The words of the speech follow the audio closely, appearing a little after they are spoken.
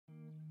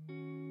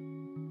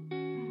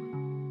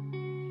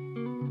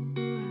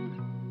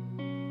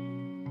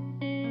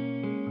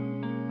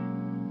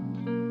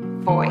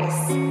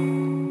voice.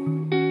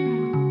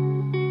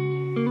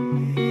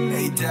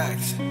 Hey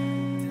Dax.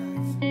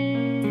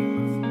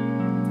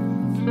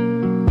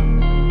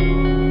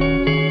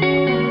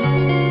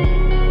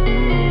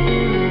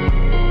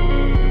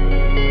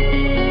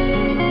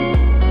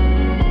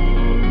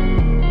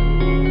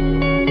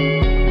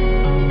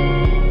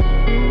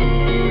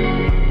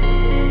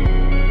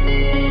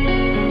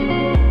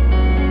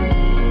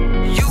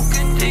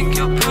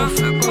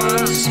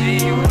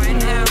 See you in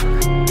hell.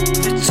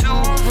 The two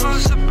of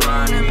us are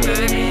burning,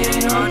 baby,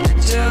 ain't hard to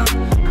tell.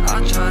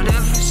 I tried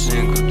every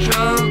single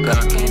drug, I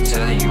can't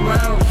tell you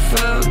how it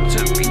felt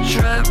to be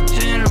trapped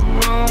in a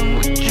room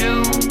with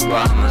you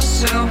by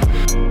myself.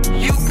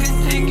 You can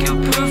think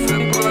you're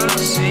perfect, but I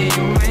see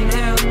you in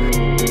hell.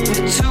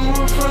 The two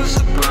of us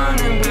are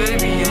burning,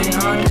 baby, ain't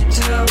hard to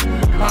tell.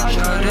 I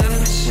tried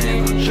every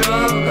single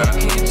drug, I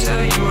can't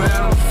tell you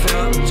how it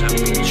felt to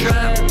be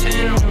trapped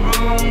in a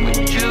room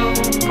with you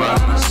by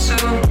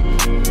myself.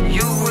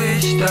 You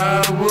wished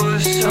I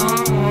was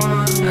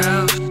someone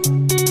else.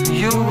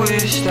 You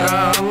wished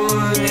I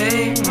would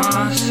hate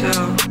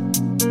myself.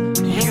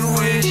 You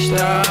wished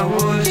I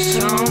was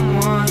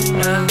someone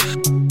else.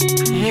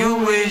 You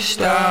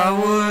wished I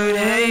would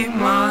hate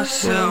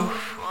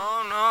myself.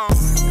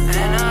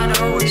 And I'd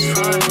always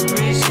find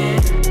a reason.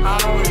 I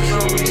was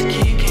always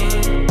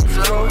geeking,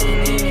 floating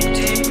in the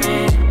deep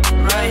end,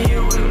 right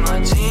here with my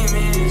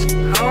demons.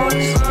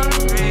 Always find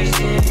a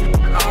reason.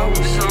 I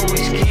was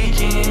always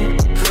geeking,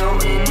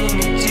 floating in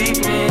the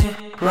deep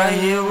end, right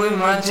here with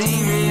my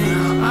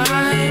demons.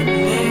 I'm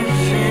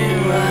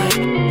living right,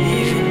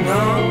 even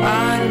though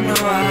I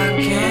know I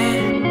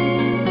can't.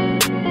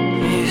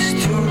 It's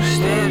 2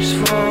 steps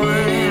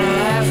forward and a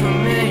half a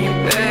million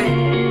back.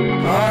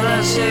 All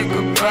I said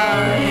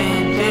goodbye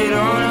and they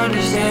don't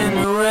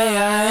understand the way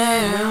I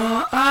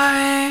am.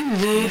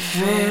 I'm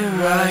living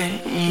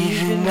right,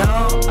 even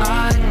though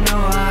I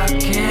know I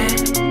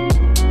can't.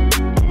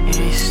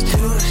 It's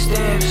 2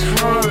 steps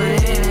forward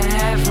and a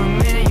half a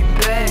million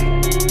back.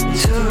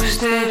 2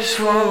 steps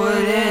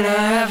forward and a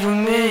half a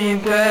million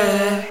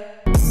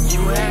back. You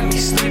had me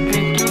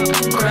slipping through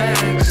the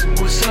cracks.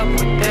 What's up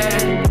with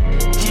that?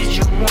 Did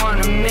you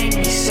wanna make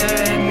me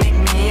sad, make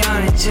me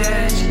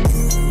unattached?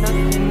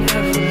 Nothing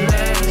ever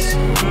lasts.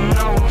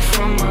 No one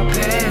from my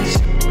past,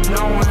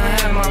 no one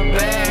had my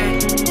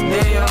back.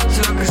 They all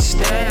took a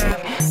stab.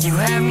 You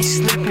had me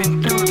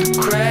slipping through the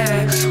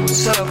cracks.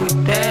 What's up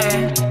with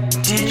that?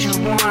 Did you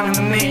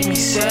wanna make me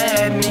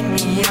sad, make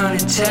me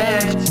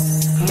unattached?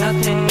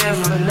 Nothing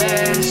ever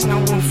lasts, no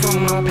one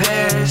from my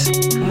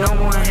past, no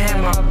one had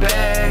my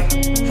back.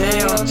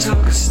 They all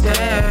took a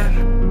stab.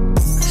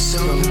 So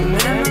the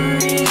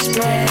memory's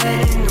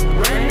bad and the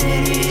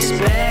remedy's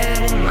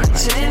bad, and my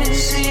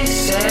tendency's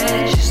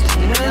sad, just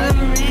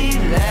another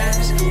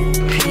relapse.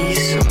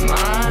 Peace of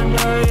mind,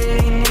 I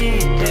really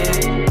need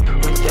that,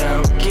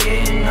 without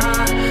getting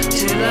high,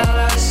 till all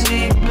I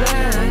see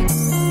black.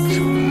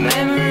 So the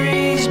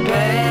memory's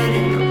bad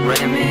and the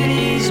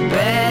remedy's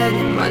bad,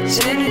 and my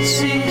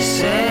tendency's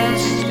sad,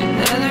 just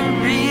another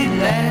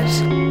relapse.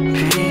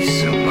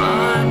 Peace of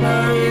mind, I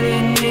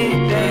really need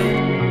that,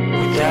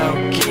 without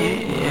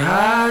getting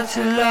high,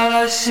 till all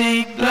I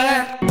see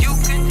black. You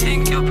can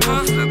think you're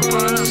perfect,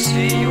 but I'll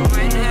see you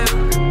in hell.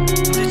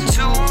 The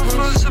two of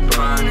us are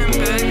burning,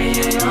 baby,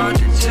 ain't hard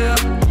to tell.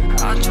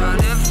 I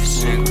tried every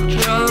single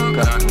drug,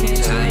 I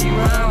can't tell you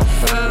how it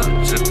felt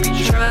to be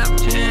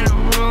trapped in a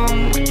room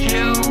with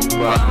you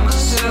by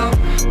myself.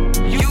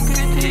 You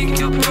can think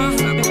you're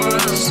perfect, but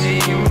I'll see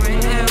you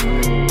in hell.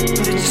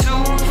 The two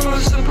of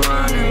us are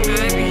burning,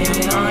 baby,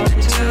 ain't hard to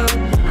tell.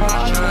 I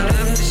tried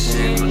every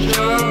single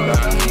drug, I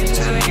can't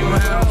tell you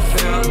how it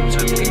felt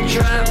to be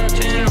trapped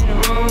in a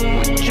room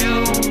with you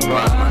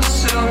by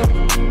myself.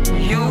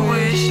 You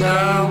wished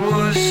I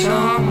was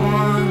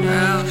someone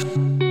else.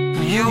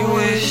 You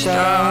wished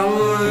I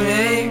would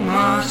hate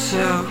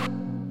myself.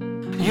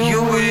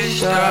 You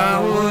wished I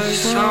was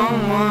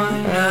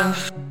someone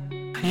else.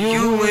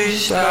 You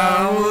wished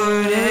I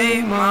would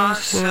hate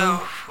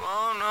myself.